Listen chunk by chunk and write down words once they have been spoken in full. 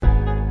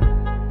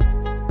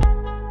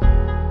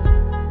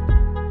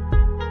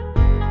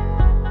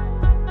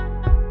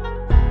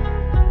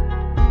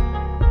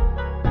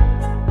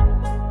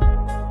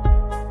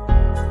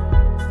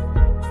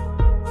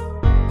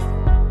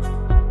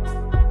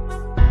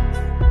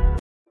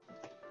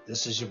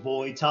This is your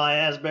boy Ty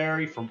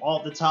Asbury from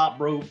Off the Top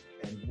Rope,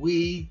 and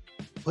we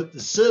put the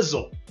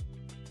sizzle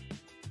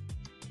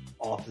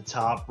off the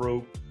top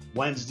rope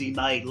Wednesday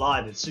night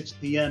live at 6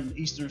 p.m.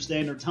 Eastern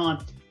Standard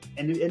Time.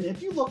 And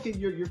if you look at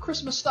your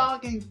Christmas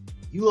stocking,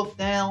 you look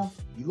down,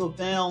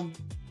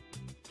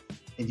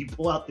 and you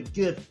pull out the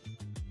gift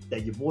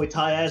that your boy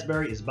Ty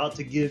Asbury is about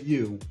to give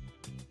you.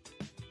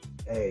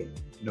 Hey,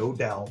 no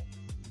doubt,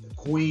 the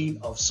queen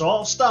of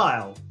soft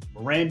style,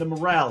 Miranda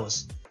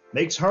Morales,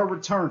 makes her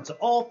return to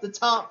Off the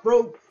Top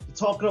Rope to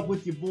talk it up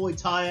with your boy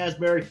Ty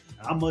Asbury.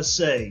 And I must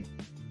say,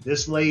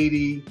 this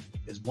lady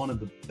is one of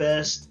the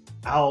best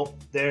out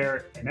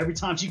there. And every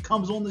time she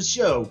comes on the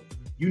show,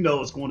 you know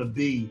it's going to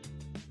be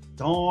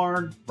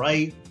darn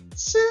right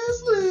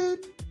sizzling.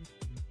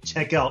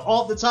 Check out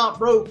Off the Top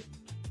Rope,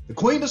 the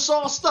queen of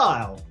soft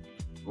style,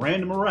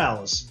 Miranda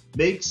Morales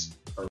makes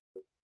her.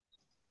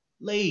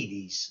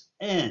 Ladies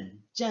and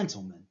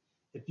gentlemen,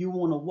 if you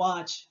want to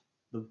watch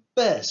the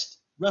best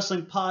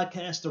wrestling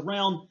podcast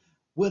around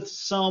with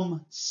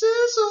some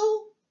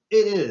sizzle,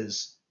 it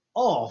is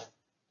Off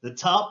the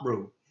Top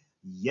Rope.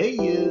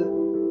 Yeah.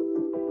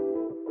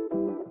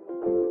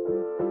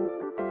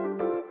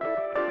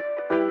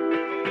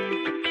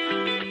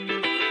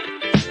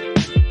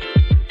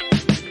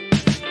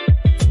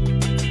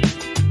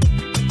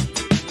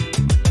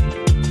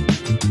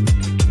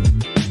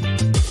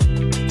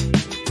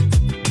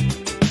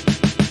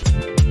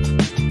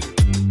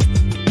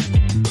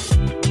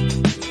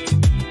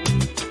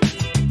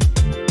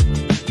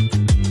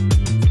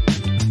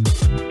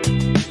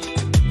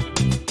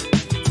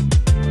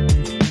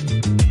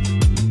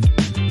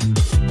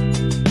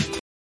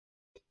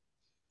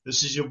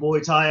 This is your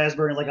boy Ty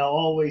Asbury. Like I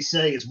always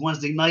say, it's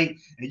Wednesday night,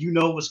 and you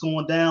know what's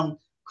going down.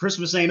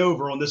 Christmas ain't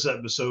over on this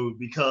episode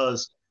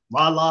because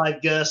my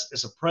live guest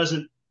is a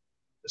present,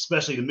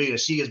 especially to me, that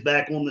she is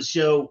back on the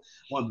show.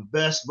 One of the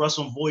best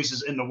wrestling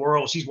voices in the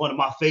world. She's one of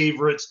my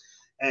favorites,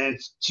 and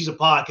she's a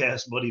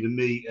podcast buddy to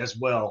me as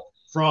well.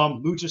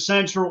 From Lucha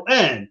Central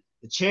and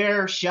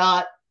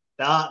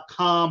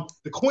thechairshot.com,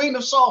 the queen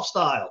of soft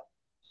style,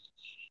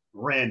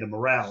 Miranda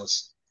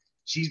Morales.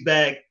 She's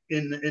back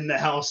in the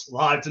house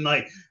live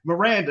tonight.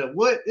 Miranda,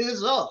 what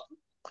is up?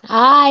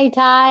 Hi,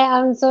 Ty.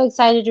 I'm so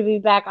excited to be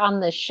back on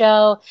the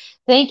show.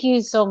 Thank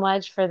you so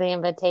much for the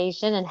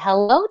invitation, and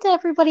hello to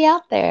everybody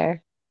out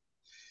there.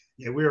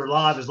 Yeah, we are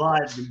live as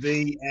can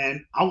be,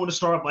 and I want to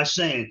start off by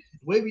saying the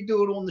way we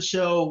do it on the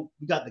show,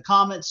 we got the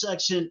comment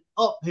section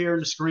up here on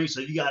the screen, so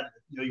you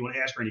want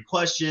to ask her any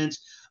questions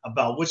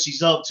about what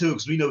she's up to,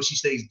 because we know she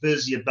stays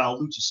busy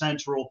about Lucha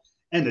Central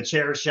and the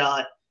Chair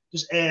Shot.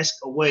 Just ask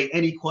away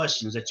any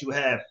questions that you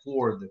have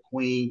for the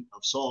queen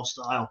of soft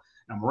style.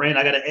 Now,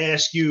 Miranda, I got to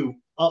ask you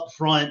up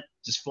front,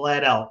 just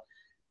flat out.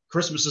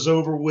 Christmas is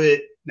over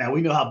with. Now, we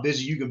know how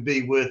busy you can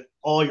be with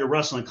all your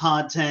wrestling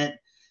content,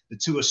 the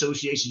two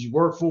associations you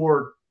work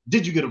for.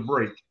 Did you get a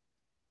break?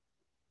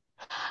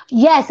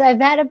 Yes, I've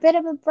had a bit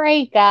of a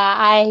break.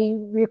 I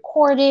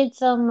recorded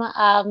some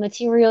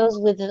materials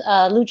with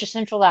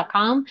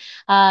luchacentral.com.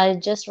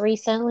 Just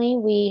recently,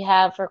 we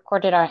have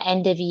recorded our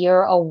end of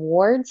year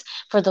awards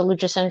for the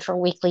Lucha Central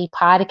Weekly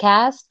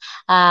podcast.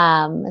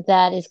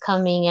 That is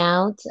coming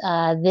out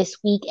this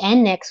week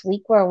and next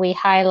week, where we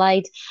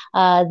highlight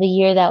the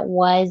year that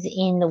was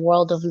in the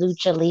world of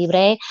Lucha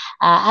Libre,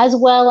 as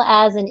well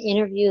as an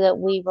interview that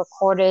we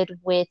recorded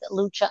with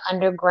Lucha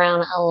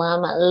Underground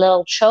alum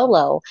Lil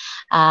Cholo,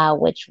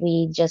 which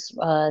we just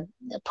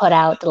put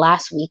out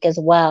last week as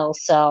well.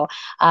 So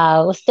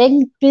we're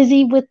staying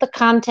busy with the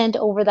content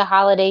over the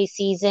holiday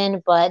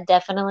season, but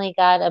definitely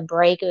got a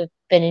break. I've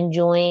been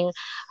enjoying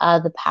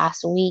the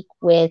past week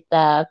with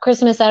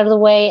Christmas out of the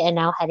way and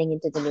now heading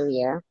into the new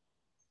year.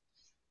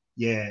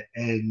 Yeah,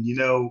 and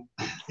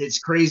it's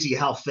crazy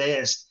how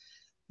fast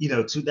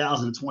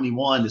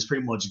 2021 is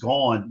pretty much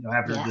gone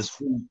after this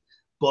week.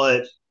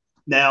 But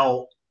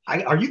now,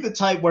 are you the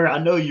type where I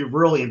know you're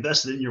really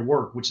invested in your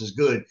work, which is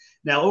good.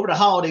 Now, over the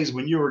holidays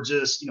when you were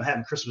just,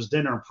 having Christmas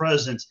dinner and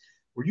presents,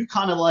 were you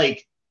kind of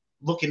like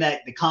looking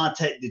at the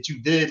content that you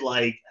did,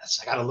 like,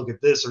 I got to look at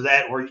this or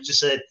that, or you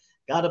just said,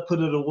 got to put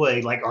it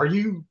away? Like,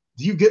 do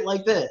you get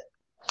like that?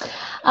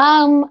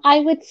 I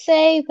would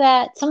say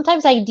that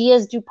sometimes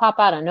ideas do pop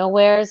out of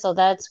nowhere. So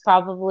that's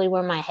probably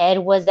where my head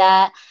was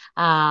at.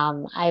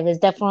 I was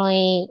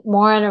definitely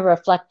more in a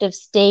reflective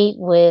state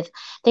with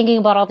thinking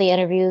about all the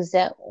interviews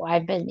that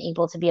I've been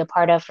able to be a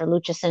part of for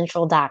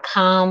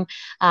luchacentral.com,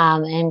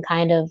 and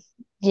kind of,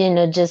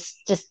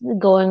 just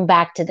going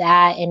back to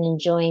that and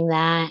enjoying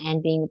that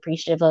and being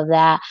appreciative of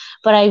that.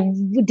 But I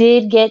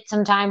did get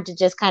some time to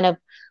just kind of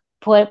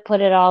put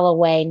it all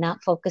away,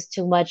 not focus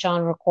too much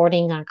on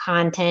recording, on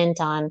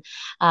content, on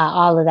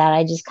all of that.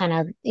 I just kind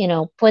of,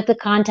 put the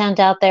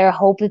content out there,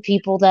 hope with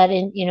people that,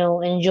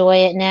 enjoy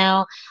it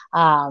now.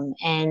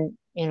 And,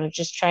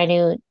 just try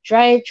to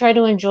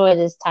enjoy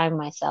this time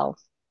myself.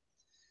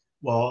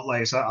 Well,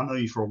 like I said, I know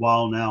you for a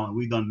while now, and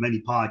we've done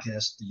many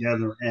podcasts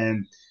together,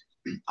 and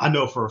I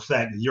know for a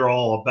fact that you're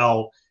all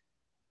about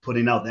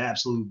putting out the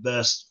absolute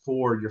best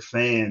for your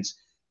fans.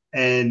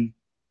 And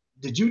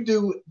did you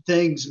do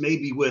things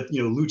maybe with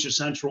Lucha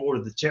Central or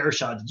the Chair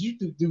Shot? Did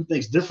you do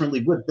things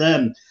differently with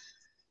them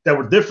that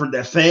were different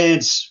that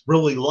fans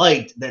really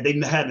liked that they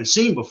hadn't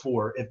seen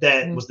before? If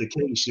that Mm. was the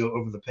case,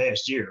 over the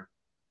past year.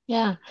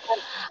 Yeah.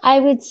 I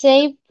would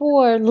say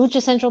for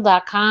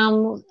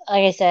luchacentral.com,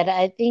 like I said,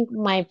 I think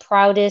my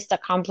proudest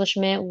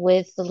accomplishment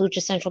with the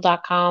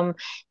luchacentral.com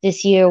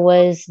this year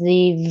was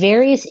the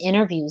various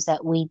interviews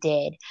that we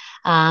did.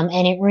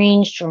 And it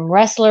ranged from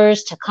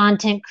wrestlers to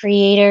content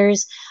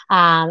creators.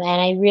 And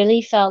I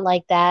really felt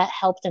like that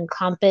helped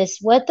encompass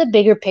what the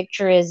bigger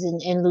picture is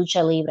in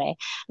Lucha Libre.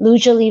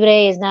 Lucha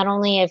Libre is not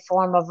only a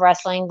form of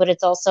wrestling, but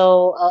it's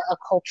also a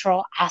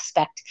cultural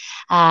aspect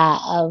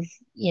of,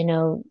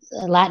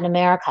 Latin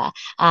America.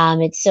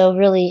 It's so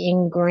really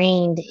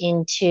ingrained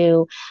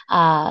into,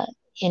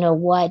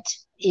 what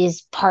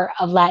is part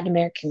of Latin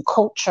American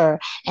culture.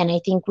 And I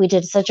think we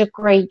did such a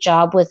great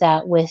job with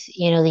that, with,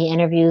 the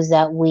interviews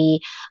that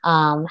we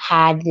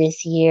had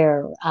this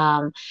year,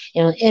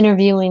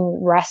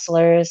 interviewing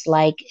wrestlers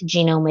like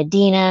Gino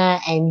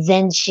Medina and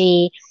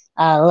Zenshi,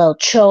 Lil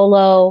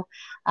Cholo,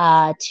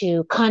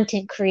 to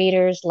content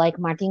creators like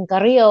Martin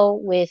Carrillo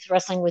with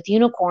Wrestling with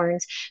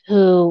Unicorns,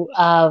 who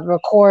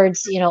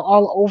records,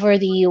 all over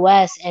the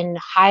U.S. and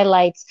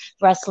highlights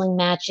wrestling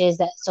matches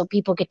that so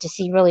people get to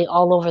see really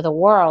all over the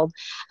world.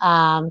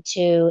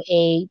 To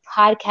a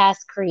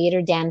podcast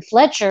creator, Dan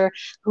Fletcher,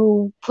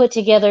 who put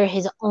together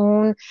his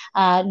own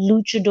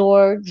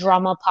luchador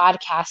drama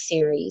podcast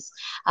series.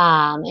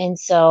 And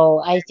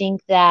so I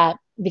think that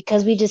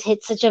because we just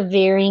hit such a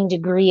varying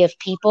degree of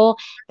people,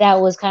 that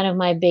was kind of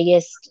my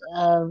biggest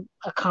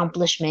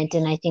accomplishment,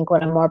 and I think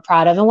what I'm more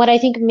proud of, and what I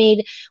think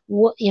made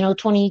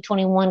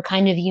 2021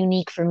 kind of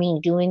unique for me,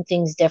 doing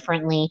things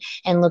differently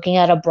and looking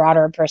at a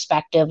broader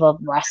perspective of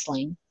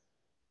wrestling.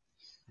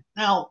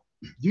 Now,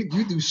 you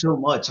do so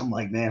much. I'm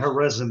like, man, her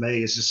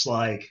resume is just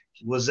like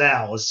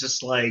Wazal. It's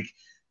just like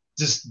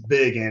just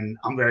big, and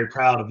I'm very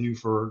proud of you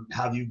for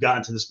how you've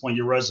gotten to this point.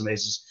 Your resume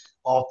is just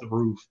off the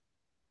roof.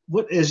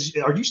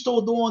 Are you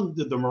still doing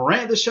the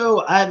Miranda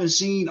show? I haven't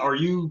seen. Are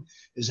you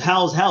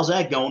how's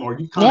that going? Or are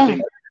you kind of figuring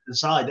it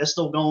aside? That's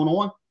still going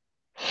on?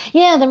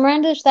 Yeah, the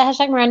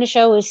hashtag Miranda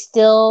show is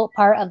still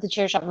part of the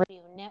Chair Shot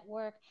Radio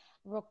Network.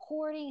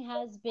 Recording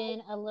has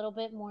been a little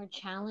bit more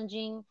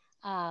challenging.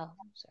 Sorry.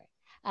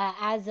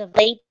 As of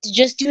late,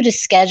 just due to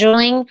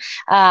scheduling.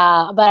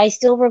 But I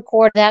still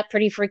record that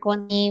pretty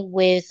frequently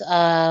with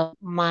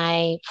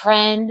my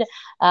friend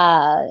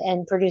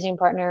and producing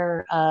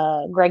partner,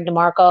 Greg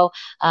DeMarco,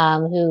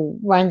 who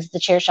runs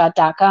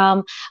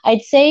thechairshot.com.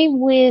 I'd say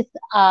with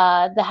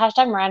the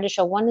hashtag Miranda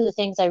show, one of the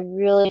things I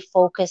really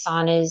focus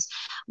on is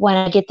when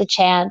I get the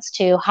chance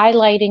to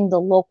highlighting the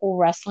local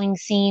wrestling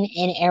scene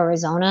in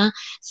Arizona,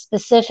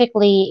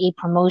 specifically a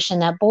promotion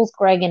that both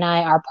Greg and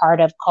I are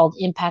part of called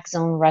Impact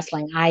Zone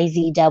Wrestling,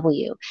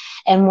 IZW.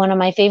 And one of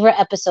my favorite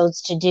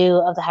episodes to do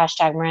of the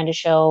hashtag Miranda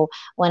show,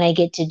 when I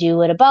get to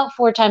do it about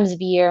 4 times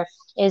a year,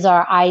 is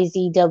our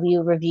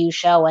IZW review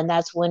show. And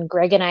that's when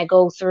Greg and I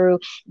go through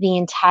the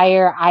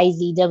entire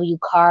IZW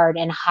card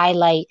and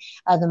highlight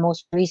the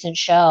most recent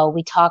show.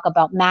 We talk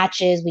about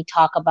matches, we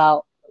talk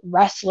about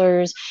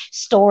wrestlers,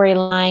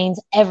 storylines,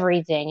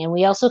 everything. And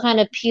we also kind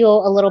of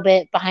peel a little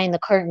bit behind the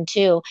curtain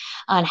too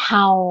on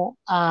how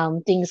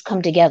things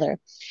come together.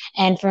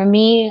 And for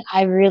me,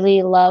 I really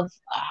use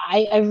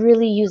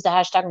the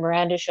hashtag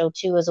Miranda show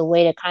too as a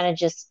way to kind of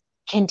just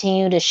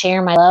continue to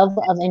share my love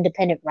of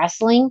independent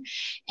wrestling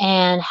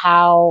and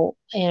how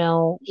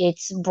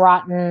it's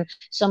brought in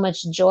so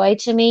much joy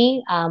to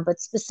me, but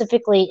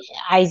specifically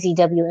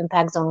IZW,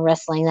 Impact Zone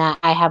Wrestling, that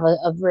I have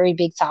a very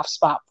big soft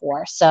spot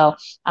for. So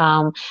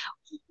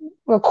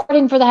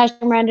recording for the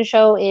hashtag Miranda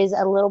show is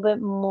a little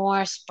bit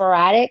more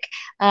sporadic,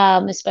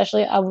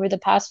 especially over the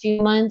past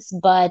few months,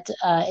 but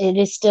it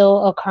is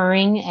still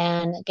occurring.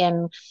 And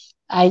again,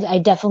 I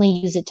definitely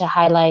use it to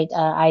highlight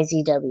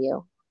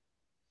IZW.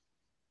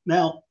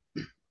 Now,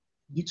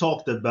 you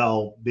talked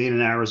about being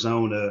in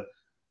Arizona,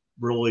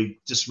 really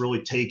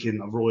taking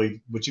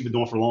what you've been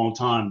doing for a long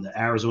time, the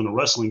Arizona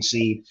wrestling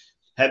scene.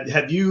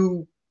 Have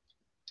you,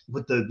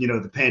 with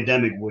the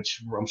pandemic,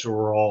 which I'm sure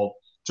we're all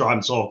driving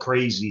us all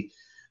crazy,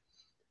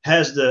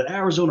 has the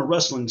Arizona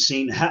wrestling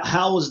scene,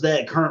 how is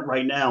that current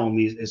right now? I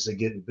mean, is it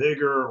getting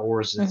bigger, or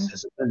has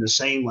it been the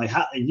same? Like,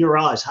 how, in your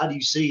eyes, how do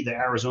you see the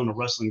Arizona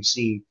wrestling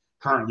scene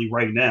currently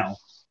right now?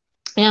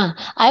 Yeah,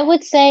 I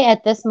would say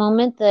at this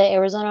moment, the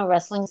Arizona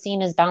wrestling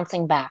scene is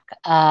bouncing back,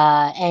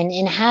 and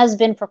it has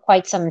been for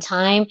quite some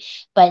time.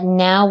 But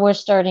now we're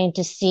starting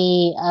to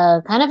see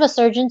kind of a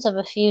surgence of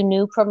a few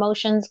new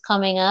promotions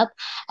coming up,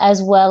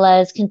 as well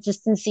as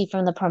consistency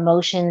from the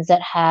promotions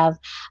that have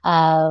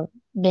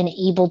been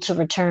able to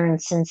return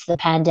since the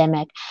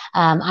pandemic.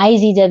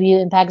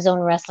 IZW, Impact Zone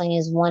Wrestling,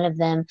 is one of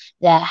them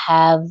that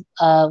have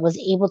was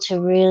able to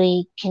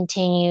really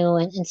continue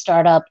and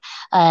start up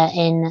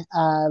in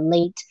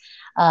late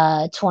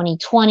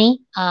 2020.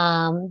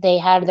 They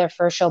had their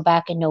first show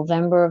back in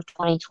November of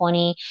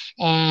 2020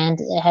 and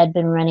it had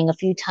been running a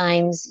few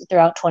times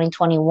throughout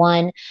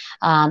 2021.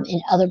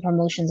 And other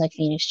promotions like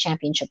Phoenix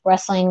Championship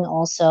Wrestling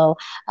also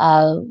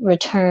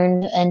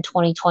returned in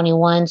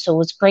 2021. So it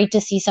was great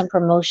to see some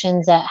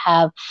promotions that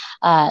have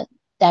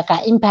that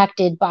got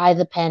impacted by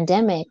the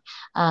pandemic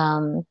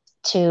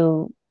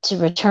to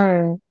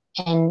return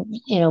and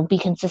be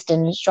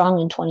consistent and strong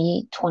in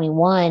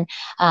 2021.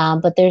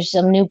 But there's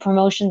some new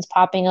promotions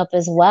popping up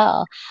as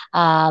well.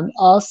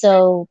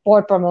 Also,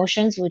 Board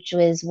Promotions, which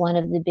was one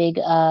of the big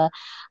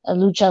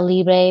lucha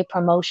libre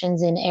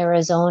promotions in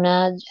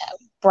Arizona,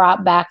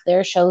 brought back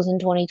their shows in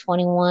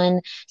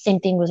 2021. Same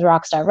thing with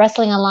Rockstar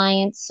Wrestling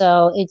Alliance.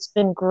 So it's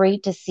been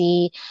great to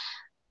see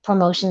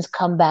promotions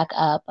come back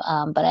up.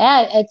 But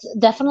yeah, it's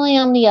definitely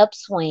on the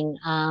upswing.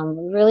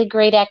 Really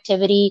great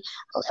activity,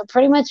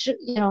 pretty much,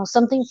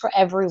 something for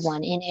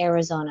everyone in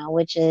Arizona,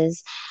 which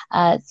is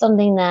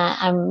something that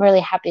I'm really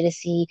happy to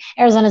see.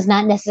 Arizona is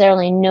not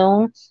necessarily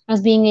known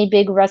as being a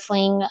big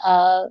wrestling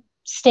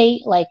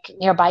state like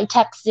nearby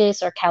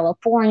Texas or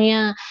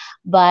California,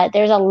 but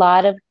there's a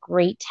lot of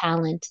great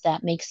talent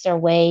that makes their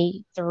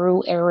way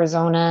through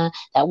Arizona,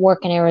 that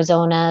work in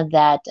Arizona,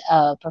 that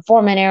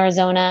perform in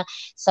Arizona.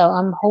 So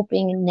I'm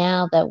hoping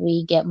now that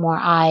we get more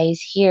eyes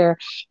here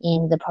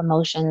in the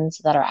promotions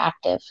that are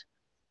active.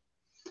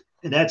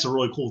 And that's a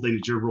really cool thing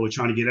that you're really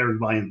trying to get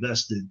everybody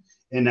invested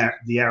in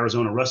the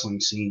Arizona wrestling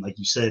scene. Like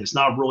you said, it's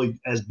not really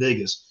as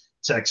big as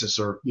Texas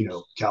or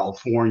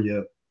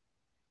California,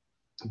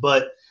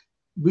 but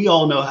we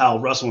all know how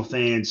wrestling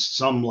fans,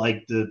 some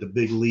like the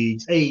big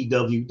leagues,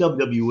 AEW,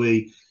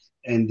 WWE,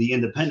 and the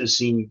independent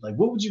scene. Like,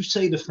 what would you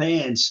say to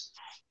fans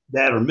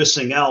that are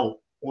missing out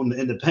on the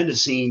independent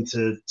scene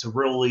to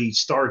really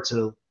start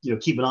to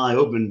keep an eye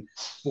open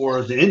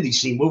for the indie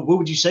scene? What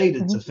would you say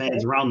to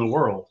fans around the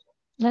world?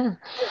 Yeah,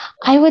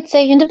 I would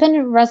say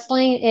independent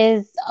wrestling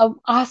is an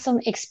awesome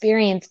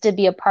experience to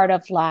be a part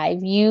of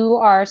live. You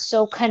are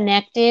so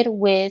connected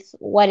with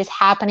what is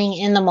happening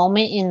in the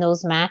moment in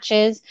those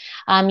matches.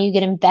 You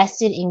get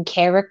invested in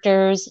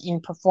characters, in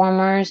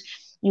performers.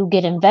 You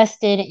get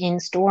invested in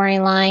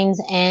storylines,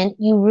 and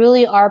you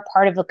really are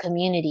part of a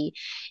community.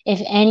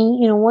 If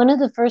any, one of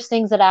the first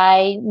things that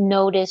I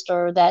noticed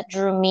or that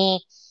drew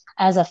me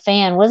as a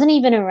fan wasn't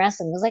even in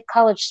wrestling. It was like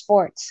college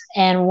sports.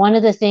 And one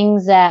of the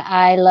things that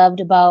I loved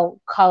about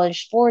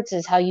college sports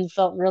is how you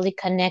felt really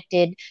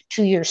connected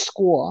to your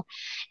school.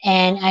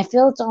 And I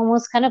feel it's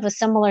almost kind of a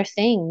similar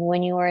thing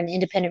when you are an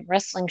independent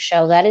wrestling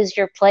show. That is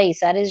your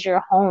place. That is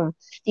your home.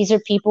 These are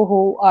people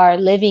who are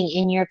living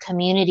in your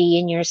community,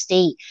 in your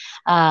state,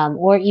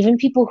 or even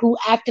people who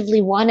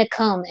actively want to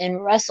come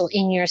and wrestle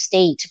in your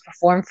state to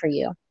perform for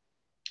you.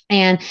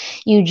 And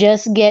you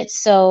just get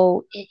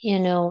so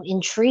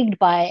intrigued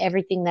by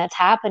everything that's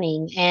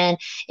happening. And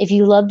if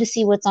you love to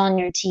see what's on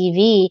your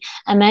TV,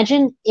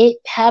 imagine it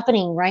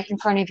happening right in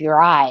front of your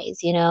eyes.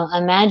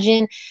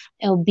 Imagine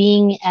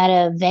being at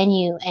a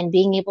venue and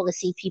being able to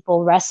see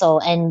people wrestle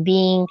and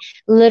being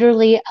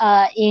literally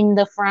in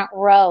the front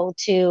row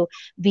to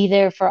be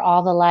there for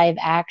all the live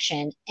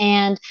action.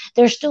 And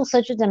there's still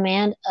such a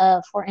demand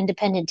for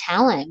independent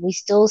talent. We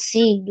still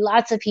see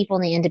lots of people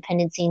in the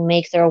independent scene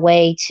make their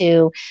way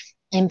to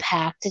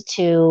Impact,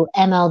 to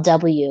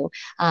MLW,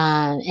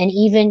 and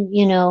even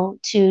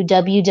to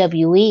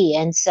WWE.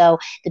 And so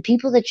the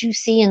people that you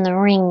see in the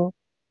ring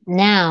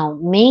now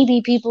may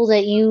be people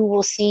that you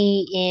will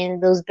see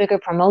in those bigger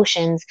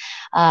promotions,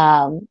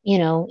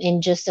 in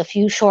just a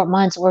few short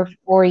months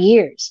or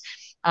years.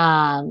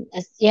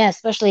 Yeah,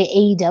 especially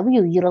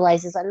AEW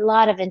utilizes a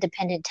lot of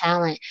independent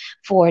talent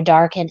for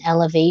Dark and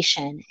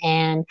Elevation.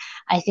 And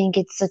I think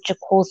it's such a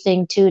cool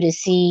thing too to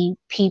see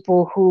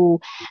people who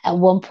at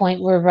one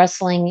point were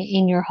wrestling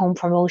in your home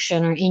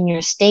promotion or in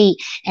your state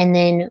and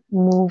then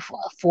move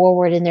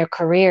forward in their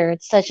career.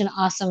 It's such an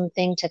awesome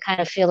thing to kind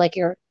of feel like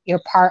you're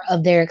part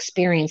of their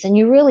experience. And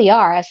you really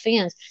are. As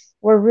fans,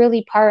 we're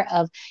really part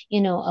of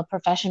a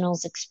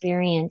professional's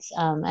experience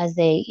as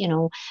they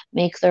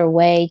make their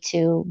way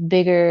to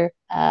bigger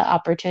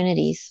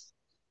opportunities.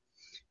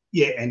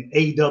 Yeah, and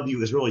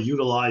AEW is really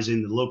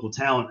utilizing the local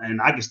talent, and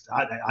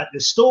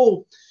it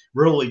still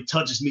really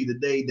touches me the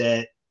day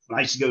that when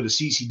I used to go to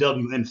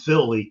CCW in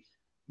Philly,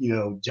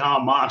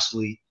 John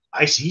Moxley,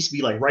 he used to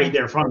be like right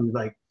there in front of me,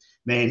 like,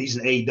 man, he's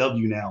an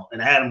AEW now,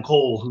 and Adam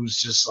Cole, who's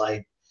just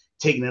like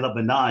taking it up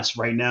a notch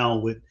right now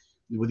with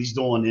what he's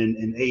doing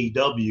in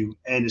AEW,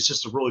 and it's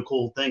just a really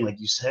cool thing, like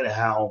you said,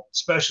 how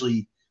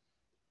especially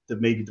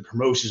maybe the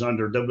promotions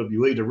under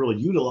WWE, they're really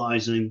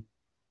utilizing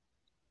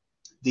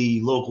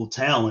the local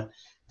talent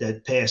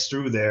that passed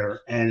through there,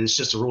 and it's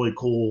just a really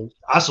cool.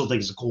 I still think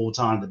it's a cool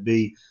time to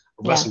be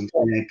a wrestling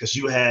fan because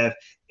you have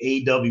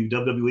AEW,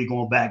 WWE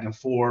going back and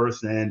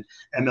forth, and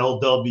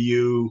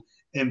MLW,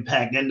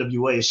 Impact,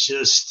 NWA. It's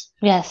just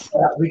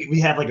we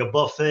have like a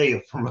buffet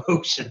of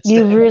promotions.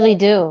 You really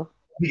do.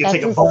 We can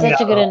take a bite such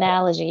out a good of.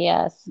 analogy.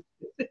 Yes.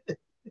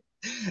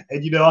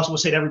 And I also want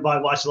to say to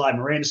everybody watching live,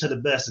 Miranda said the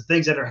best. The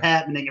things that are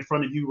happening in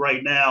front of you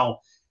right now,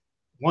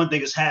 one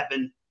thing that's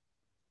happened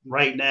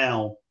right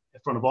now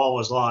in front of all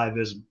of us live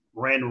is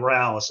Miranda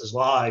Morales is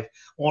live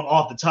on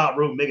Off the Top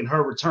Rope, making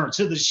her return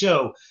to the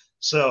show.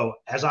 So,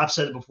 as I've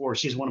said it before,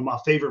 she's one of my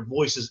favorite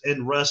voices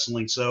in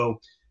wrestling. So,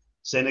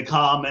 send in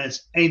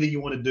comments, anything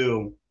you want to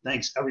do.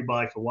 Thanks,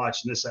 everybody, for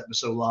watching this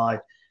episode live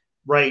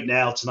right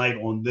now, tonight,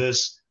 on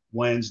this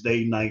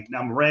Wednesday night.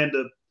 Now,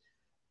 Miranda,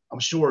 I'm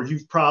sure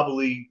you've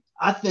probably,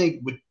 I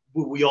think, with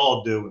what we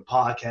all do with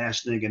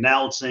podcasting,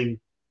 announcing,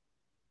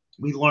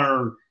 we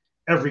learn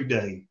every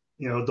day.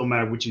 You know, it don't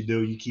matter what you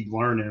do, you keep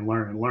learning and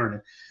learning and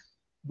learning.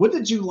 What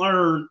did you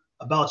learn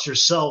about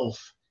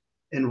yourself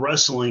in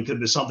wrestling? Could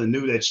be something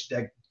new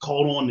that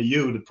called on to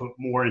you to put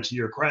more into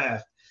your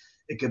craft.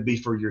 It could be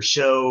for your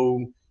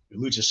show,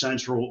 Lucha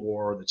Central,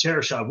 or the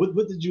Chair Shot. What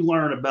did you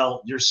learn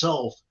about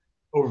yourself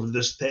over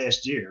this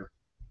past year?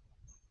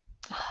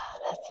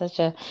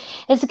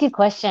 It's a good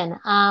question.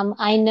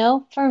 I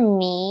know for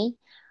me,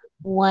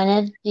 one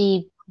of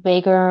the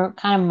bigger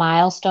kind of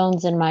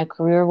milestones in my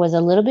career was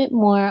a little bit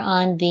more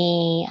on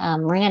the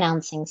ring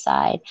announcing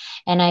side.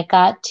 And I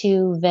got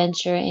to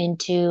venture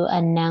into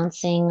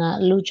announcing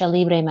lucha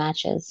libre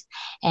matches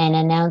and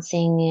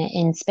announcing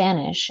in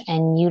Spanish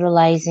and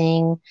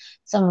utilizing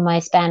some of my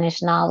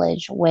Spanish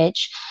knowledge,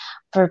 which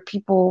for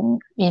people,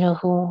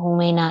 who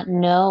may not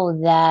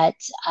know that,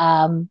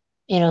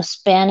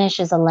 Spanish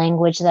is a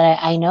language that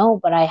I know,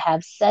 but I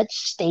have such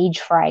stage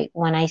fright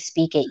when I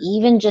speak it,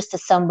 even just to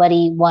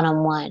somebody one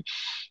on one.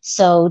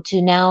 So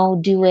to now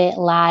do it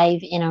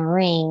live in a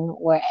ring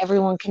where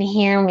everyone can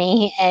hear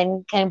me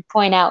and can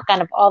point out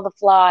kind of all the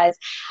flaws,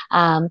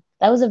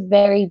 that was a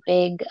very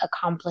big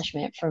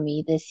accomplishment for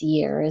me this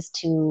year, is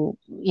to,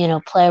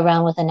 play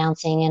around with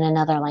announcing in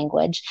another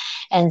language.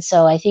 And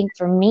so I think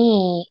for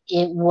me,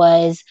 it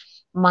was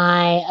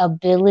my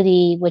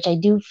ability, which I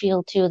do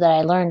feel too that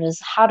I learned, is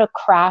how to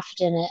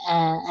craft an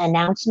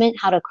announcement,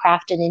 how to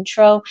craft an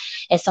intro,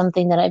 is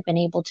something that I've been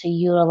able to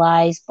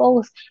utilize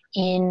both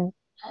in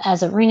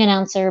as a ring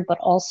announcer, but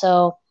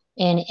also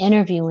in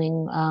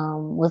interviewing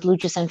with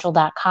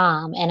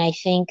luchacentral.com. And I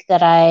think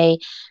that I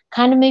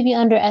kind of maybe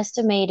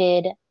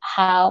underestimated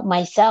how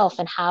myself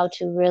and how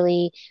to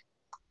really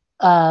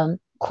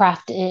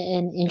craft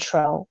an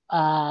intro.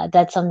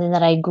 That's something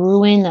that I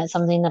grew in. That's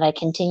something that I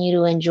continue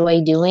to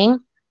enjoy doing.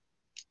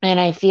 And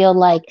I feel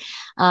like,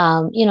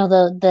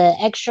 the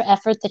extra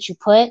effort that you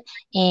put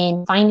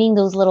in finding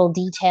those little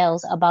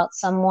details about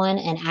someone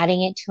and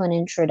adding it to an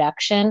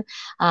introduction,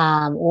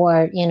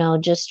 or,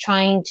 just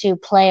trying to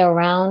play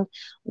around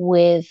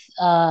with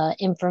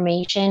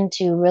information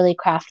to really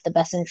craft the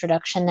best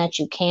introduction that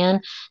you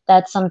can.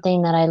 That's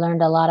something that I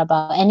learned a lot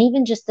about. And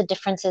even just the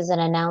differences in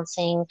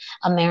announcing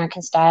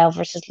American style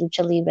versus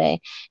lucha libre.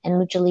 And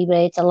lucha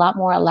libre, it's a lot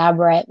more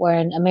elaborate, where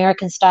in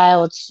American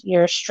style, it's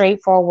your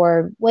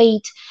straightforward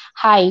weight,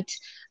 height,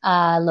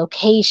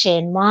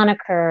 location,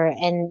 moniker,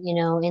 and in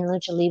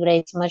lucha libre,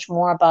 it's much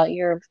more about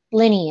your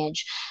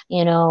lineage,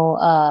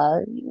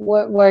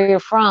 where you're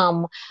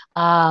from,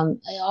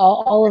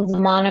 all of the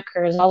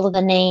monikers, all of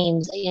the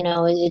names.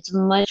 It's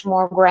much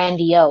more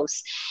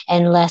grandiose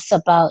and less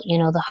about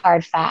the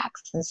hard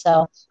facts. And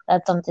so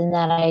that's something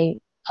that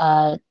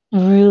I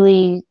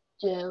really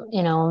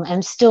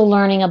I'm still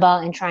learning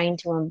about and trying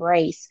to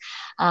embrace.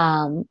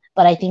 But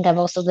I think I've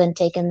also then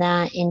taken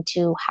that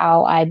into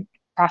how I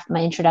craft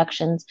my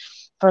introductions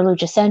for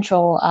Lucha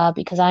Central,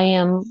 because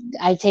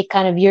I take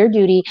kind of your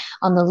duty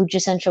on the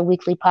Lucha Central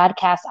weekly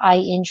podcast. I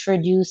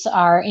introduce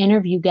our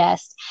interview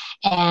guests,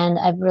 and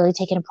I've really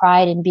taken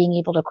pride in being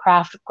able to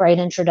craft great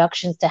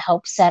introductions to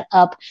help set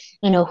up,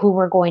 who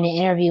we're going to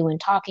interview,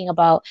 and talking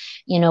about,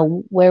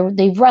 where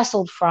they've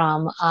wrestled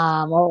from,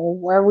 or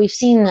where we've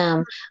seen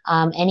them,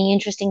 any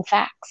interesting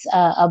facts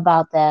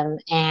about them.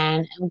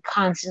 And we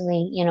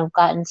constantly,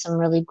 gotten some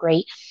really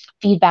great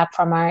feedback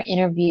from our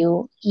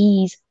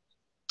interviewees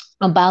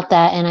about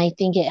that. And I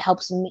think it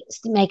helps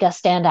make us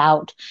stand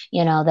out,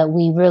 that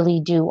we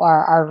really do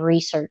our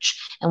research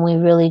and we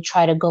really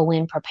try to go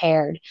in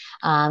prepared.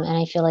 And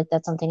I feel like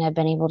that's something I've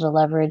been able to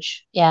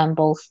leverage, in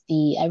both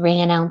the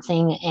ring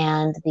announcing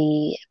and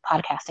the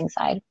podcasting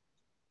side.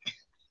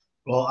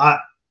 Well,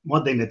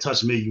 one thing that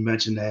touched me, you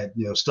mentioned that,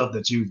 stuff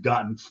that you've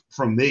gotten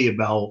from me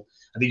about,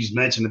 I think you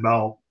mentioned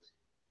about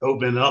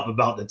opening up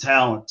about the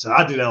talent. So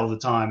I do that all the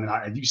time.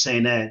 And you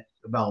saying that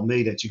about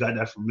me, that you got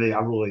that from me, I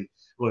really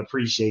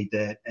appreciate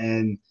that.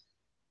 And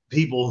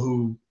people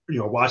who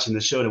are watching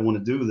the show that want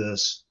to do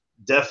this,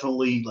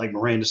 definitely, like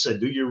Miranda said,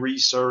 do your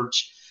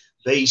research,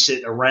 base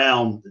it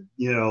around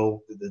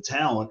the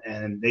talent,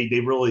 and they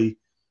really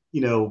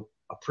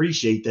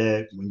appreciate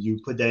that when you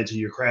put that into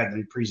your craft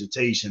and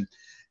presentation.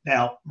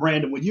 Now,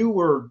 Miranda, when you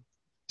were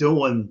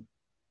doing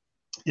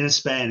in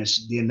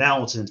Spanish the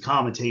announcing,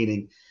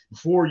 commentating,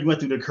 before you went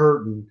through the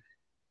curtain,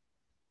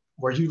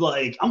 were you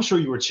like, I'm sure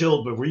you were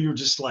chilled, but were you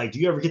just like, do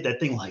you ever get that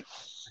thing like,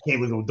 I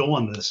can't believe I'm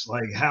doing this?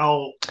 Like,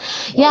 how?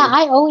 Yeah,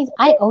 I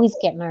always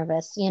get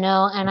nervous, and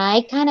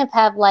I kind of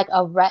have like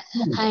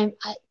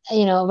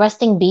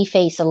resting bee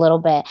face a little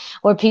bit,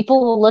 where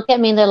people will look at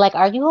me and they're like,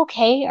 "Are you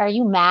okay? Are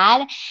you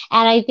mad?"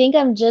 And I think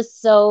I'm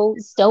just so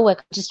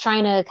stoic, just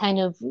trying to kind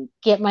of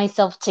get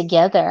myself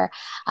together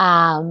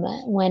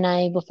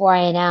before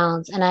I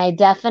announce. And I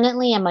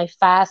definitely am a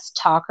fast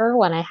talker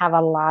when I have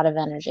a lot of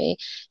energy.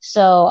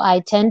 So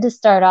I tend to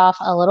start off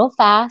a little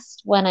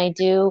fast when I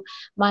do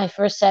my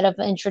first set of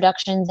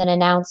introductions and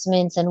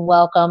announcements and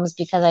welcomes,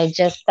 because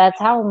that's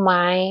how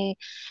my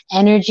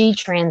energy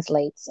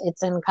translates.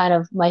 It's in kind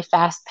of my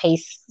fast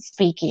paced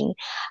speaking.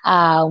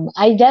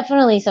 I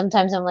definitely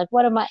sometimes I'm like,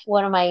 what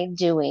am I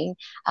doing?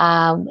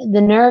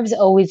 The nerves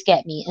always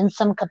get me in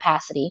some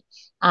capacity.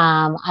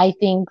 I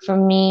think for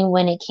me,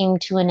 when it came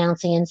to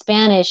announcing in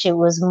Spanish, it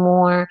was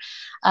more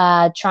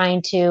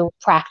trying to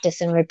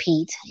practice and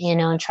repeat,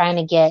 and trying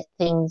to get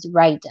things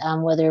right,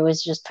 whether it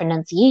was just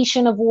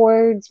pronunciation of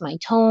words, my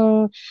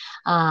tone,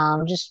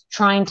 just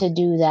trying to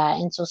do that.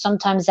 And so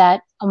sometimes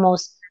that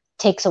almost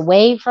takes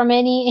away from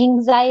any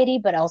anxiety,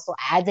 but also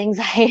adds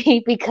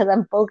anxiety because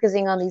I'm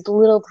focusing on these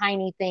little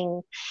tiny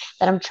things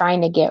that I'm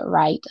trying to get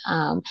right.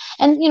 And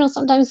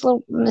sometimes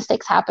little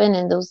mistakes happen,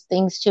 and those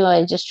things too,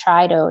 I just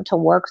try to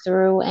work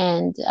through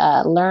and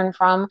learn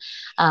from.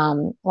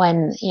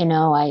 When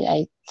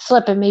I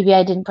slip and maybe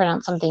I didn't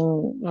pronounce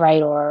something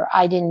right, or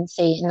I didn't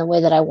say it in the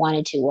way that I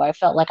wanted to, or I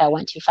felt like I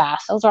went too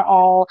fast. Those are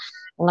all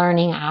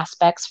learning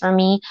aspects for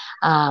me,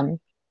 that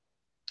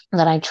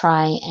I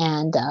try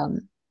and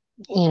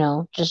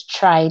just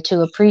try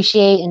to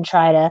appreciate and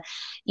try to,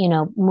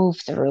 move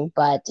through.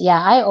 But yeah,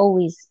 I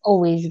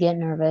always get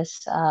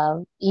nervous,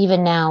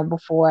 even now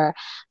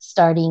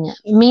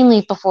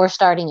mainly before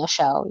starting a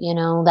show,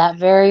 that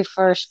very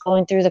first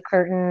going through the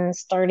curtain,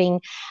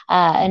 starting,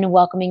 and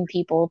welcoming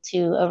people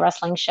to a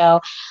wrestling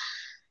show.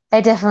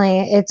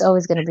 It's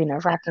always going to be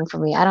nerve wracking for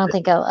me. I don't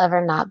think I'll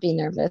ever not be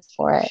nervous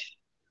for it.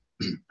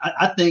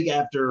 I think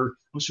after,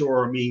 I'm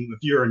sure, I mean, if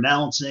you're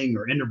announcing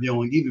or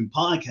interviewing, even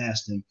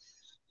podcasting,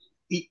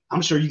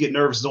 I'm sure you get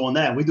nervous doing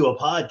that. We do a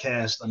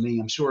podcast. I mean,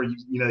 I'm sure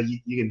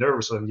you get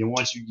nervous when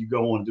once you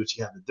go on and do what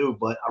you have to do.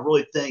 But I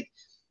really think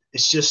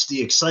it's just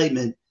the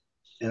excitement,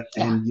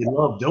 and you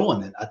love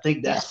doing it. I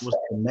think that's what's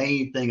the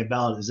main thing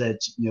about it, is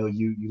that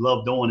you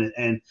love doing it.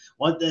 And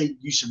one thing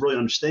you should really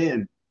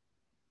understand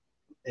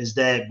is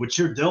that what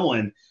you're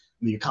doing,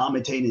 I mean, you're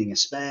commentating in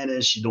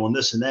Spanish, you're doing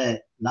this and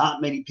that.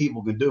 Not many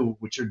people can do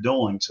what you're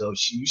doing, so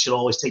you should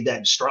always take that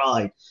in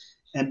stride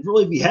and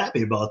really be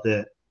happy about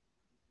that.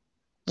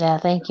 Yeah,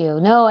 thank you.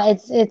 No, I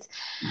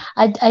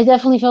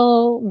definitely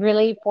feel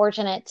really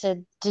fortunate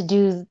to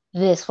do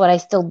this, what I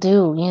still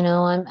do.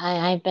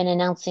 I've been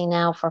announcing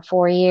now for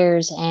 4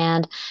 years,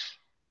 and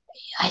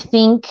I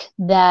think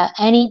that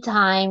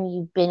anytime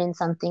you've been in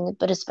something,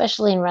 but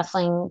especially in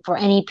wrestling for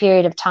any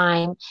period of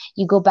time,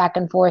 you go back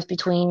and forth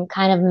between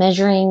kind of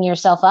measuring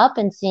yourself up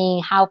and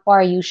seeing how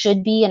far you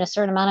should be in a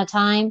certain amount of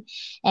time,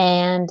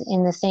 and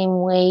in the same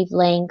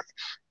wavelength,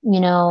 you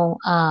know,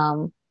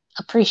 um,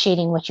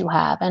 appreciating what you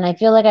have. And I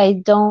feel like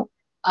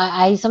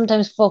I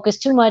sometimes focus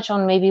too much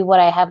on maybe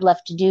what I have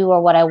left to do,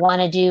 or what I want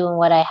to do and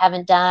what I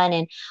haven't done,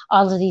 and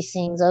all of these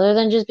things, other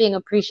than just being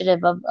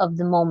appreciative of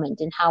the moment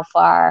and how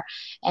far,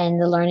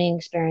 and the learning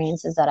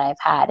experiences that I've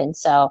had. And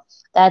so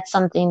that's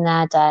something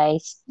that I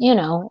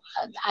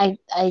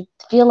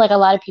feel like a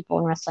lot of people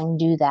in wrestling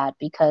do that,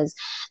 because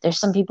there's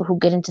some people who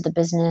get into the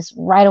business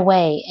right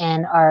away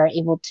and are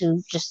able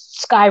to just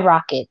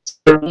skyrocket,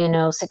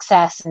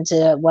 success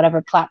into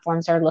whatever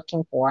platforms they're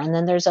looking for. And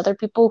then there's other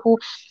people who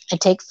it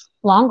takes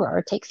longer,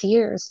 it takes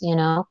years,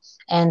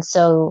 and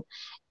so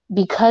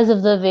because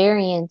of the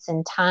variance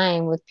in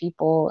time with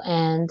people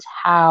and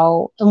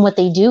what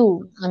they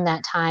do in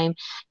that time,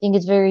 I think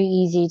it's very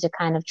easy to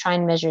kind of try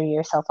and measure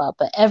yourself up.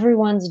 But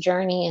everyone's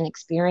journey and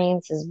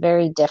experience is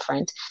very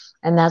different.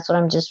 And that's what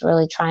I'm just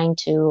really trying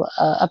to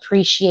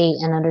appreciate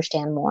and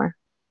understand more.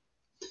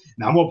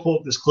 Now I'm gonna pull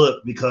up this clip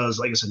because,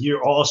 like I said,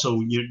 you're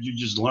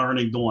just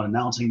learning, doing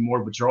announcing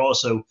more, but you're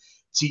also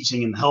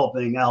teaching and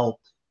helping out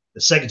the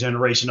second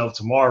generation of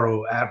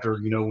tomorrow after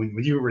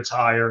when you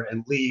retire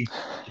and leave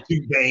the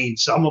two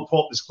games. So I'm gonna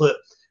pull up this clip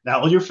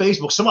now on your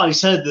Facebook. Somebody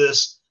said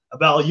this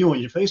about you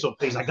on your Facebook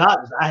page. I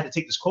had to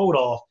take this quote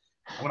off.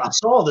 And when I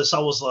saw this, I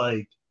was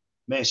like,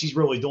 man, she's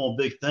really doing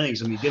big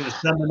things. I mean, giving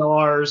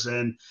seminars,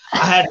 and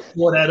I had to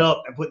pull that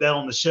up and put that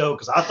on the show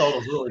because I thought it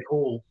was really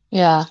cool.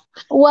 Yeah.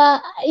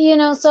 Well,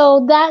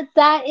 so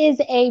that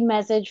is a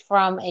message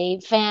from a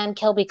fan,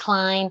 Kilby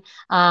Klein,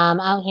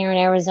 out here in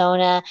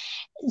Arizona.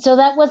 So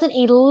that wasn't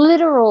a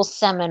literal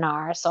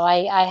seminar. So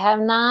I have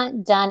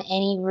not done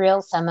any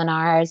real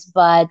seminars,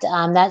 but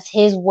that's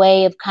his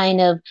way of kind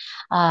of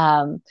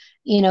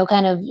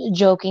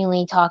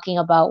jokingly talking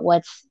about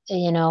what's,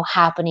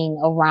 happening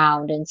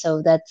around. And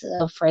so that's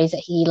a phrase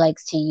that he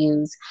likes to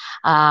use.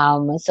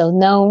 So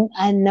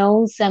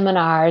no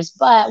seminars,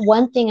 but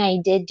one thing I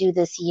did do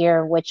this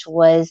year, which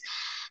was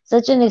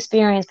such an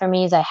experience for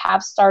me is I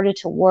have started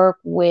to work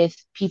with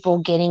people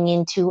getting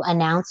into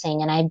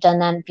announcing, and I've done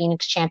that in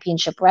Phoenix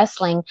Championship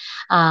Wrestling,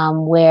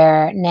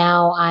 where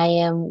now I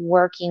am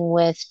working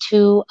with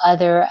two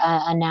other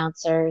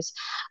announcers.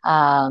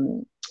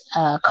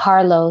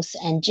 Carlos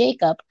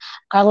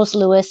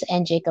Lewis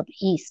and Jacob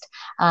East.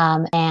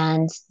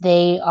 And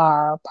they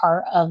are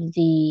part of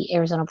the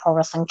Arizona Pro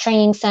Wrestling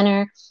Training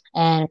Center.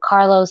 And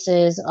Carlos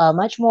is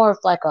much more of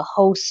like a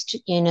host,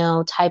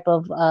 type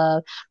of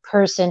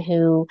person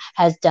who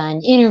has done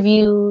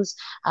interviews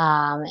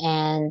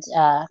and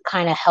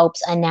kind of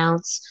helps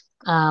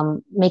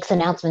makes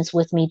announcements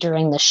with me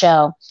during the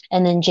show.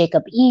 And then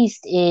Jacob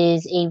East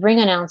is a ring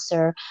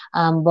announcer,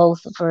 both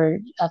for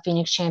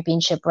Phoenix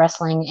Championship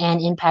Wrestling and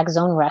Impact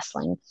Zone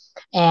Wrestling.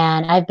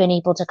 And I've been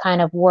able to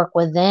kind of work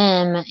with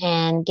them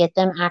and get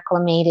them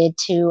acclimated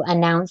to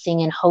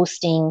announcing and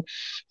hosting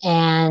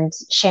and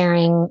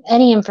sharing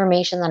any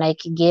information that I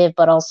could give,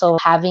 but also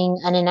having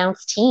an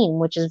announced team,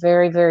 which is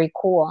very, very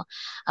cool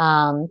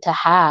to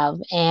have.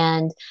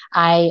 And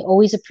I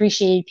always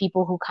appreciated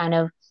people who kind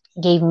of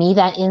gave me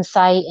that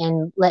insight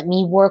and let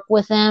me work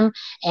with them,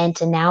 and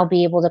to now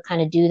be able to kind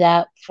of do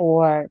that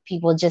for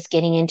people just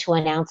getting into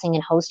announcing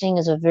and hosting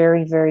is a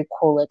very, very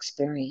cool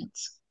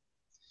experience.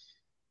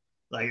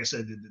 Like I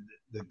said,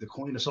 the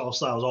Queen of Soft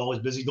Style is always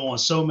busy doing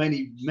so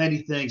many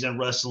things in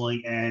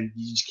wrestling, and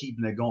you just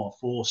keeping it going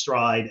full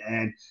stride.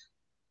 And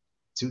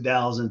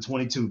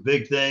 2022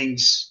 big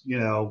things,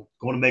 going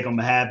to make them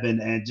happen.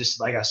 And just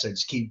like I said,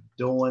 just keep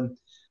doing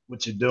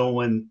what you're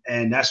doing,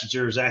 and that's what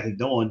you're exactly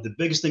doing. The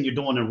biggest thing you're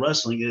doing in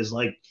wrestling is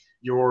like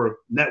you're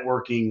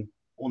networking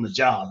on the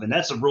job, and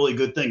that's a really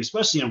good thing,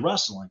 especially in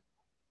wrestling.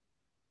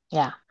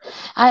 Yeah.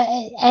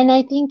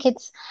 I think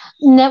it's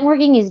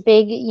networking is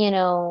big,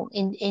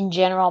 in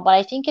general, but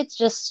I think it's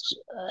just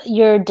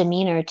your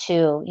demeanor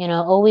too,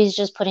 always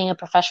just putting a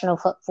professional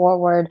foot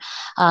forward,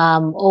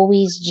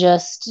 always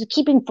just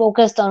keeping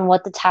focused on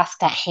what the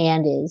task at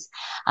hand is.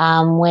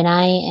 When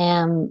I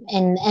am,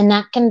 and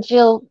that can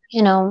feel,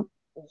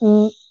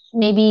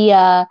 maybe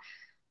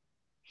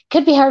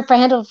could be hard for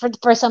handle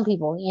for some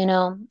people,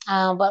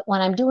 but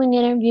when I'm doing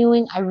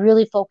interviewing, I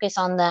really focus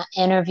on the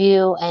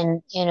interview,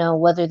 and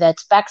whether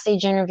that's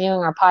backstage interviewing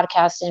or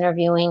podcast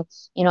interviewing,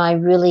 I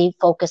really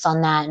focus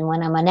on that. And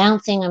when I'm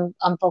announcing,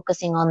 I'm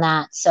focusing on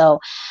that. So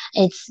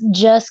it's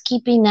just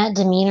keeping that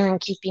demeanor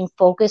and keeping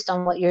focused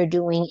on what you're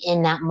doing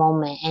in that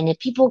moment. And if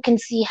people can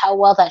see how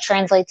well that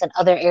translates in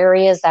other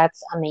areas,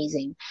 that's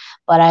amazing.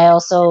 But I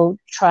also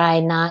try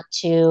not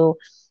to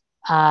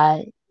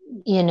I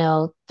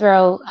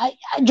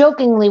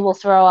jokingly will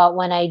throw out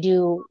when I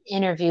do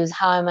interviews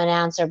how I'm an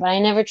announcer, but I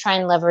never try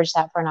and leverage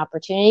that for an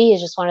opportunity.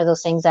 It's just one of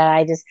those things that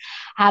I just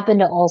happen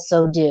to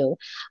also do.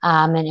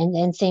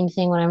 And same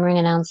thing when I'm ring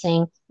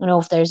announcing,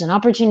 if there's an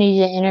opportunity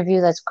to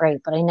interview, that's great,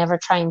 but I never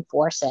try and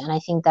force it. And I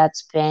think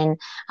that's been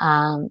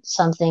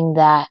something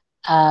that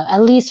at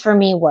least for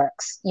me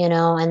works,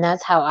 and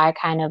that's how I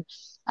kind of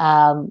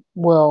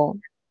will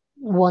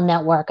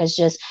network, is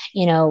just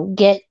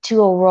get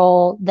to a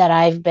role that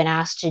I've been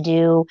asked to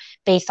do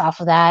based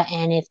off of that,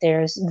 and if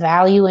there's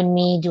value in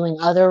me doing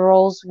other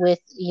roles with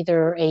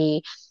either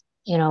a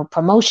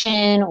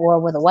promotion or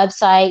with a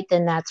website,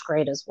 then that's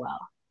great as well.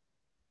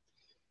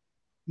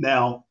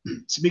 Now,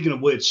 speaking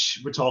of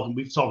which, we've talked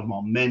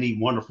about many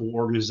wonderful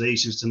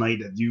organizations tonight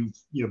that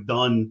you've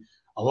done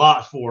a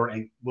lot for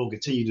and will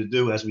continue to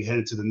do as we head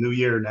into the new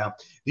year. Now,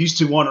 these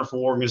two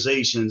wonderful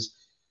organizations,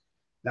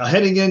 now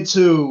heading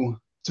into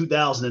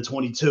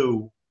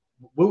 2022,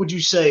 what would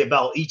you say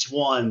about each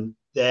one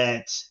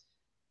that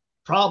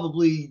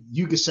probably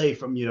you could say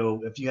from,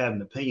 if you have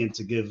an opinion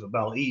to give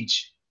about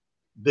each,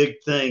 big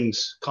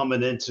things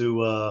coming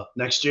into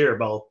next year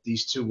about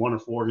these two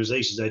wonderful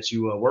organizations that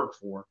you work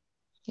for?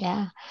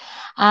 Yeah.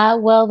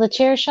 Well, the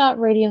Chairshot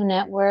Radio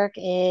Network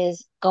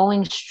is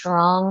going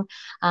strong.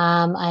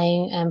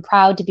 I am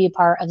proud to be a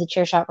part of the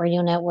Chairshot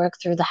Radio Network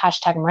through the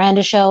hashtag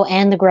Miranda Show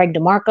and the Greg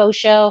DeMarco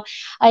Show.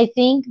 I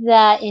think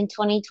that in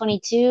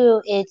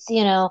 2022, it's,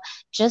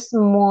 just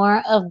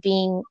more of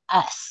being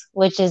us,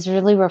 which is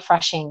really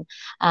refreshing.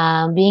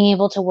 Being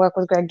able to work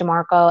with Greg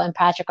DeMarco and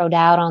Patrick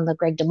O'Dowd on the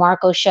Greg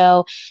DeMarco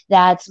Show,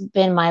 that's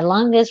been my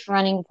longest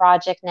running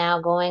project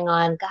now, going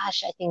on,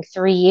 gosh, I think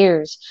 3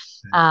 years.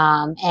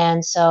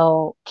 And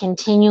so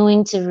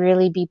continuing to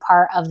really be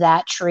part of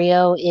that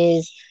trio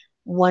is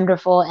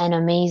wonderful and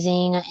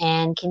amazing,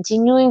 and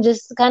continuing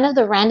just kind of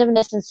the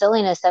randomness and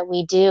silliness that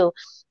we do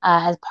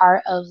as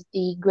part of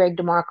the Greg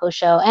DeMarco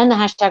Show and the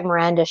hashtag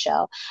Miranda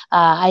Show.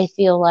 I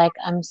feel like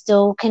I'm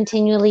still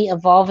continually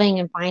evolving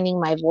and finding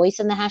my voice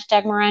in the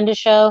hashtag Miranda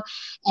Show.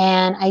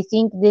 And I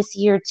think this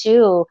year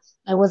too,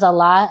 it was a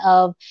lot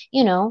of,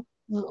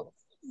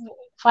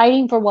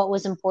 fighting for what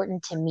was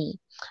important to me.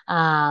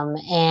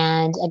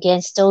 And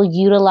again, still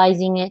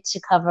utilizing it to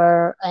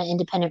cover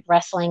independent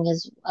wrestling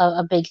is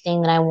a big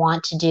thing that I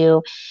want to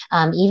do,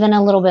 even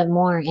a little bit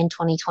more in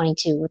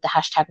 2022 with the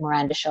hashtag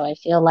Miranda Show. I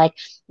feel like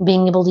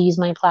being able to use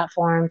my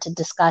platform to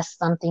discuss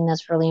something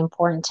that's really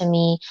important to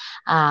me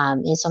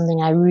is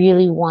something I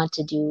really want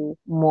to do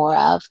more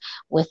of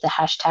with the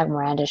hashtag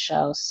Miranda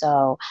Show.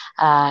 So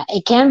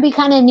it can be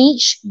kind of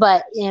niche,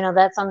 but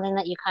that's something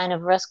that you kind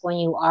of risk when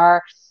you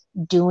are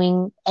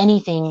doing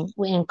anything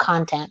in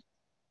content.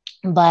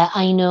 But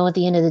I know at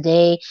the end of the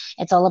day,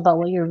 it's all about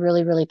what you're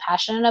really, really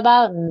passionate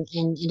about. And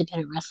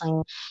independent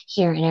wrestling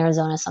here in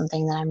Arizona is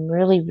something that I'm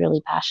really,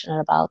 really passionate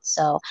about.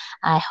 So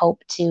I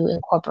hope to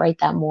incorporate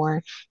that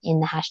more in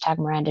the hashtag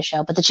Miranda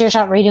Show. But the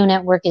Chairshot Radio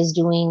Network is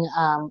doing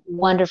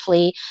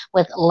wonderfully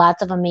with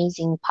lots of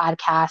amazing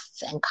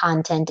podcasts and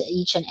content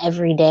each and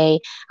every day.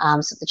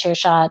 So the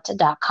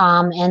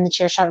chairshot.com and the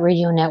Chairshot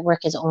Radio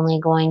Network is only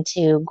going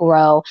to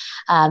grow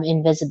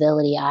in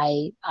visibility,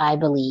 I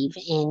believe,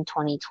 in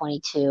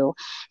 2022.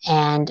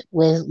 And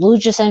with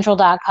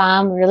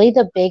luchacentral.com, really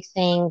the big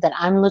thing that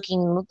I'm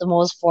looking the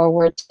most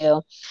forward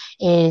to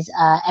is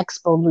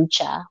Expo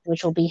Lucha,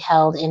 which will be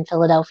held in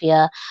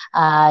Philadelphia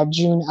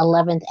June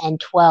 11th and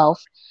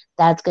 12th.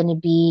 That's going to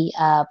be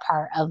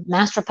part of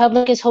Mass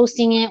Republic is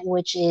hosting it,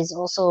 which is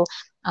also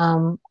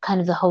kind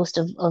of the host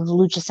of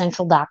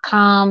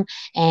luchacentral.com.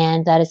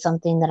 And that is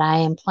something that I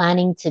am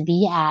planning to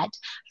be at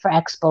for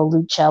Expo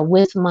Lucha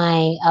with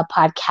my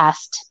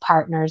podcast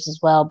partners as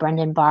well,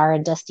 Brendan Barr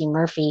and Dusty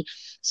Murphy.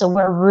 So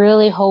we're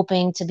really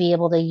hoping to be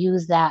able to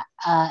use that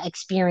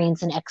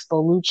experience in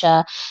Expo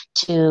Lucha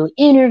to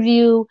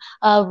interview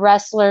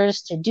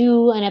wrestlers, to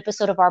do an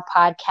episode of our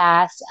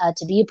podcast,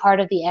 to be a part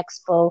of the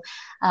Expo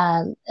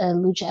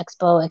Lucha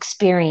Expo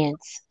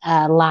experience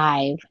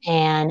live.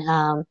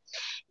 And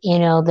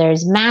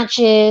there's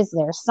matches,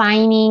 there's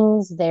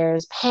signings,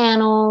 there's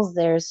panels,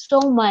 there's so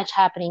much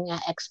happening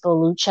at Expo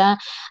Lucha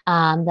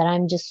that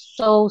I'm just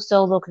so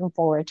looking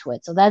forward to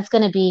it. So that's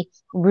going to be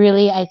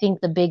really, I think,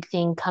 the big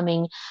thing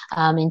coming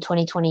in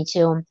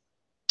 2022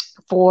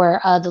 for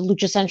the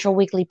Lucha Central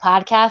Weekly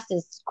podcast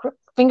is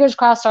fingers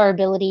crossed our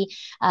ability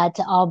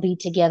to all be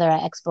together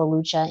at Expo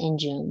Lucha in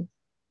June.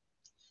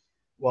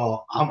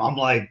 Well,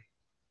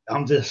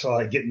 I'm just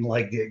getting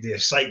the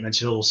excitement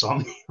chills. So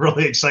I'm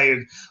really excited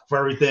for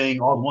everything,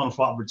 all the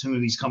wonderful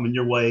opportunities coming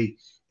your way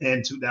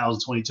in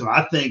 2022.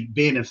 I think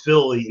being in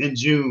Philly in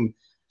June,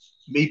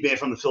 me being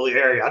from the Philly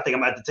area, I think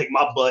I'm going to have to take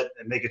my butt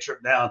and make a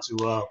trip down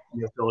to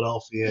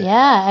Philadelphia.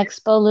 Yeah,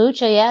 Expo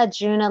Lucha, yeah,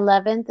 June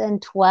 11th and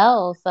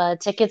 12th.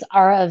 Tickets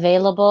are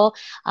available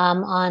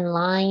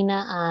online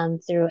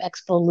through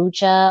Expo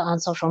Lucha on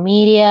social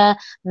media,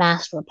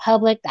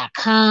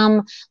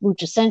 massrepublic.com,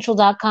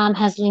 luchacentral.com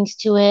has links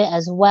to it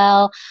as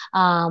well.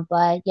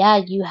 But yeah,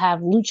 you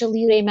have Lucha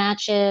Libre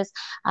matches,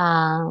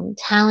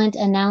 talent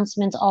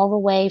announcements all the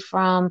way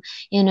from,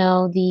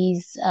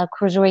 these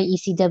cruiserweight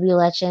ECW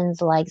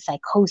legends like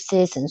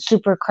Psychosis and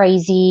Super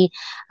Crazy.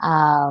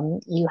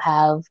 You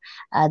have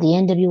the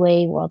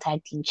NWA World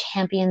Tag Team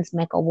Champions,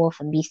 Michael Wolf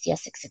and Bestia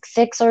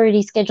 666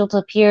 already scheduled to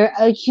appear.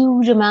 A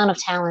huge amount of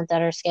talent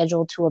that are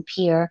scheduled to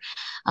appear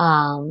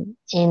in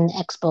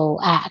Expo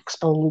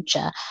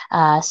Lucha.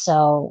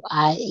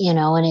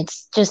 And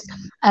it's just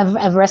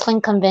a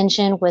wrestling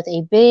convention with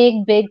a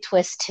big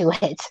twist to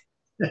it.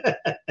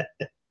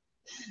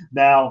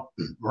 Now,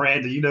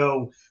 Miranda,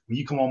 when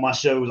you come on my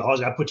shows, I always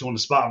got to put you on the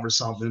spot for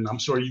something. I'm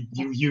sure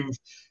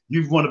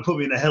you've wanted to put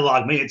me in a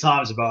headlock many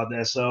times about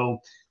that. So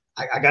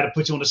I got to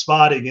put you on the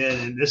spot again.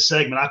 In this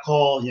segment, I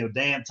call,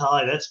 damn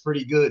Ty. That's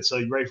pretty good. So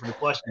you ready for the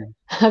question?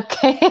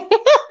 Okay.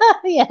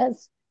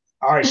 Yes.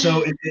 All right.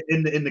 So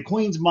in the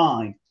Queen's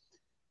mind,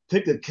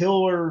 pick a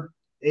killer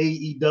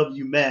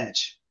AEW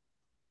match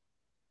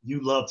you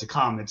love to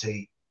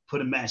commentate.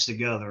 Put a match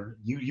together.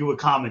 You would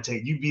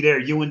commentate. You'd be there.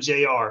 You and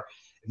JR.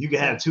 If you could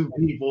have two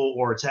people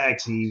or a tag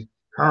team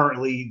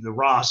currently the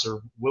roster,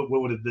 what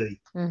would it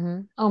be?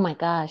 Mm-hmm. Oh my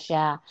gosh,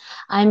 yeah.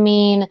 I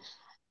mean,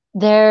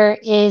 there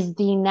is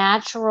the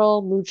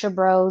natural Lucha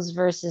Bros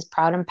versus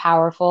Proud and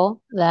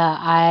Powerful that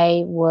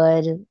I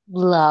would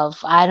love.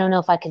 I don't know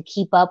if I could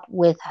keep up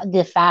with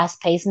the fast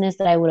pacedness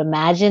that I would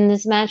imagine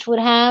this match would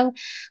have,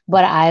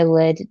 but I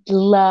would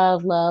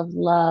love,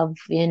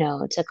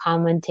 to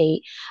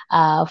commentate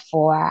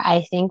for.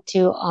 I think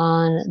too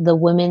on the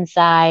women's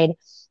side,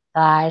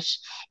 gosh,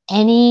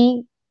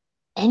 any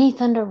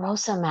Thunder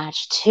Rosa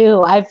match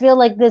too. I feel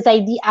like this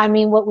idea,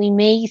 what we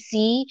may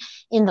see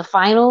in the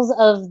finals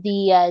of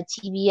the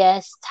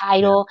TBS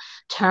title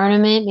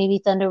tournament,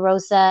 maybe Thunder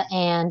Rosa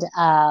and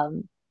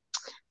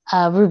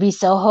Ruby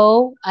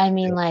Soho.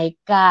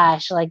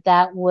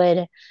 That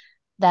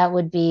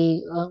would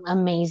be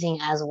amazing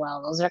as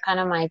well. Those are kind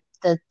of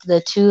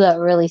the two that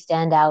really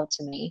stand out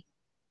to me.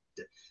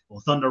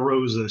 Well, Thunder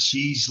Rosa,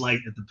 she's like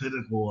at the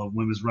pinnacle of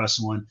women's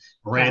wrestling.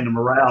 Miranda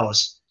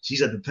Morales,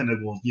 she's at the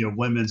pinnacle of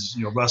women's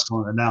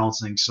wrestling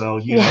announcing. So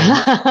you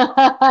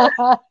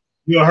her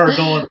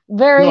going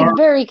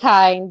very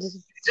kind,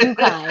 too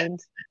kind.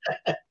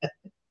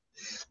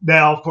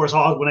 Now, of course,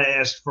 I was going to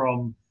ask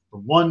from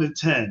 1 to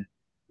 10.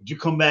 Would you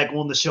come back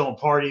on the show and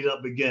party it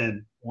up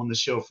again on the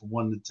show from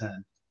 1 to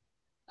 10?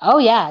 Oh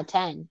yeah,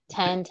 10,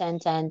 10, 10,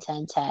 10,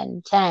 10,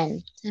 10,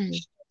 10, 10,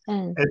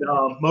 10.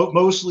 And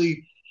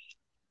mostly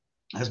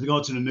as we go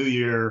into the new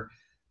year,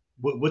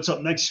 what's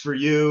up next for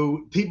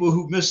you? People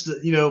who missed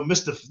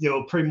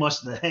the pretty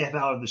much the half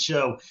hour of the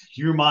show.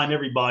 You remind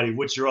everybody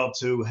what you're up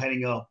to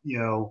heading up,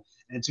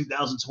 in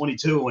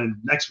 2022 and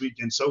next week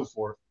and so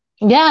forth.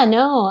 Yeah,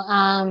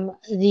 no.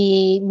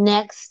 The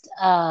next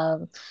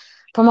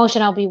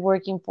promotion I'll be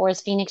working for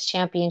is Phoenix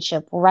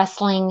Championship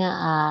Wrestling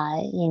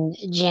in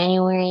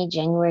January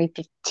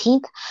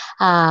 15th.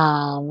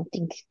 I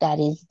think that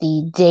is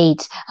the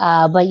date.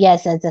 But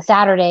yes, it's a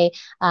Saturday.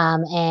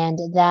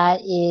 And that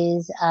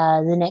is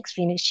the next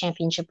Phoenix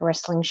Championship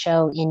Wrestling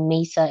show in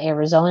Mesa,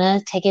 Arizona.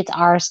 Tickets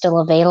are still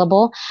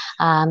available,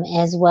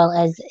 as well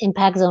as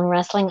Impact Zone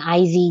Wrestling,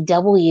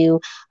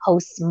 IZW,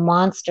 hosts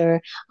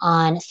Monster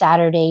on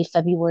Saturday,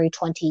 February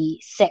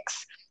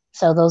 26th.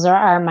 So those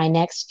are my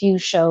next few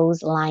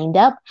shows lined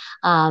up,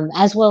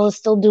 as well as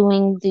still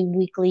doing the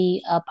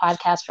weekly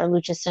podcast for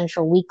Lucha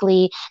Central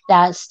Weekly.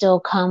 That still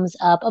comes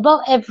up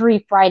about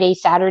every Friday,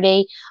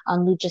 Saturday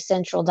on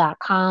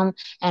luchacentral.com.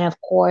 And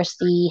of course,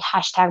 the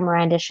hashtag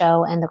Miranda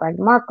show and the Greg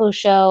Marco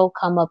show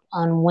come up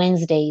on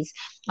Wednesdays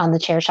on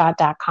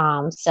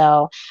thechairshot.com.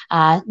 So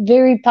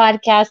very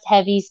podcast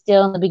heavy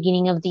still in the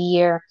beginning of the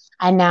year.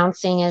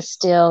 Announcing is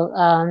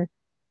still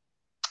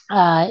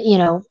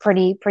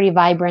pretty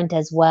vibrant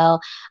as well.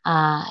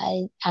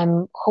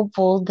 I'm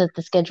hopeful that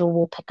the schedule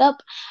will pick up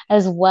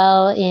as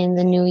well in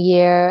the new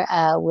year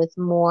with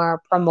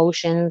more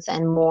promotions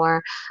and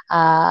more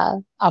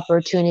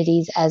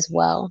opportunities as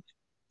well.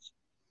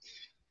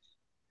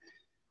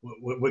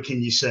 What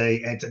can you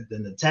say? And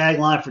the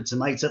tagline for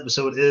tonight's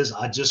episode is,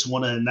 I just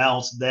want to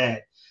announce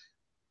that,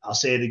 I'll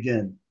say it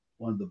again,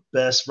 one of the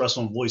best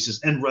wrestling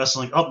voices in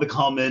wrestling, up to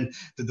coming,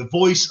 the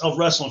voice of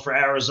wrestling for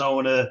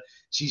Arizona.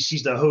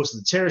 She's the host of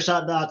the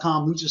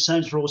Chairshot.com, Lucha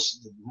Central,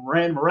 the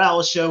Miranda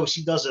Morales show.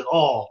 She does it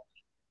all.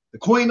 The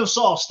Queen of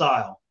Soft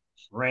Style,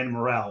 Miranda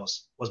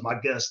Morales, was my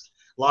guest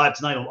live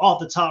tonight on Off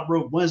the Top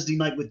Rope Wednesday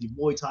night with your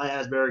boy Ty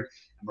Asbury.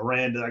 And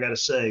Miranda, I got to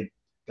say,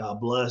 God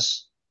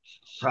bless.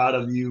 Proud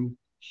of you.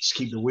 Just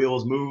keep the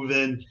wheels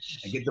moving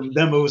and get them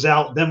demos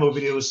out, demo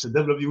videos to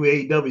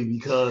WWAW,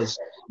 because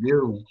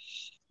you.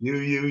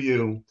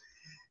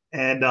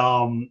 And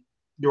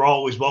you're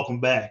always welcome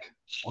back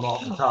on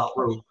Off the Top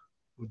Rope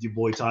with your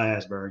boy Ty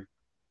Asbury.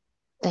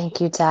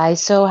 Thank you, Ty.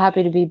 So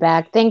happy to be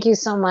back. Thank you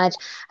so much.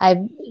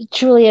 I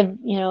truly have,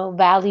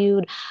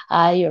 valued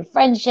your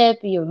friendship,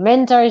 your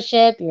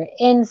mentorship, your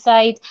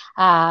insight.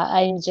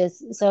 I'm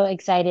just so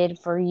excited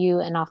for you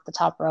and Off the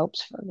Top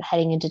Ropes for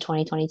heading into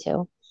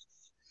 2022.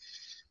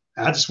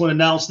 I just want to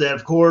announce that,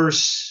 of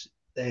course,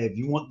 if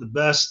you want the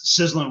best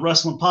sizzling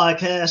wrestling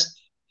podcast,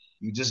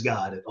 you just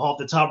got it. Off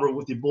the Top Rope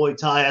with your boy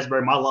Ty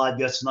Asbury. My live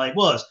guest tonight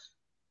was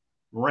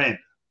Miranda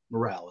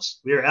Morales.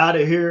 We are out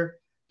of here.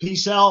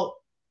 Peace out.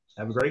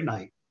 Have a great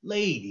night.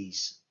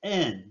 Ladies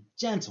and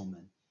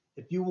gentlemen,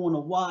 if you want to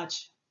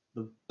watch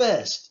the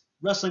best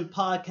wrestling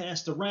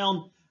podcast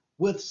around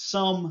with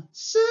some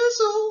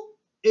sizzle,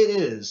 it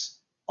is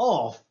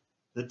Off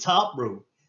the Top Rope.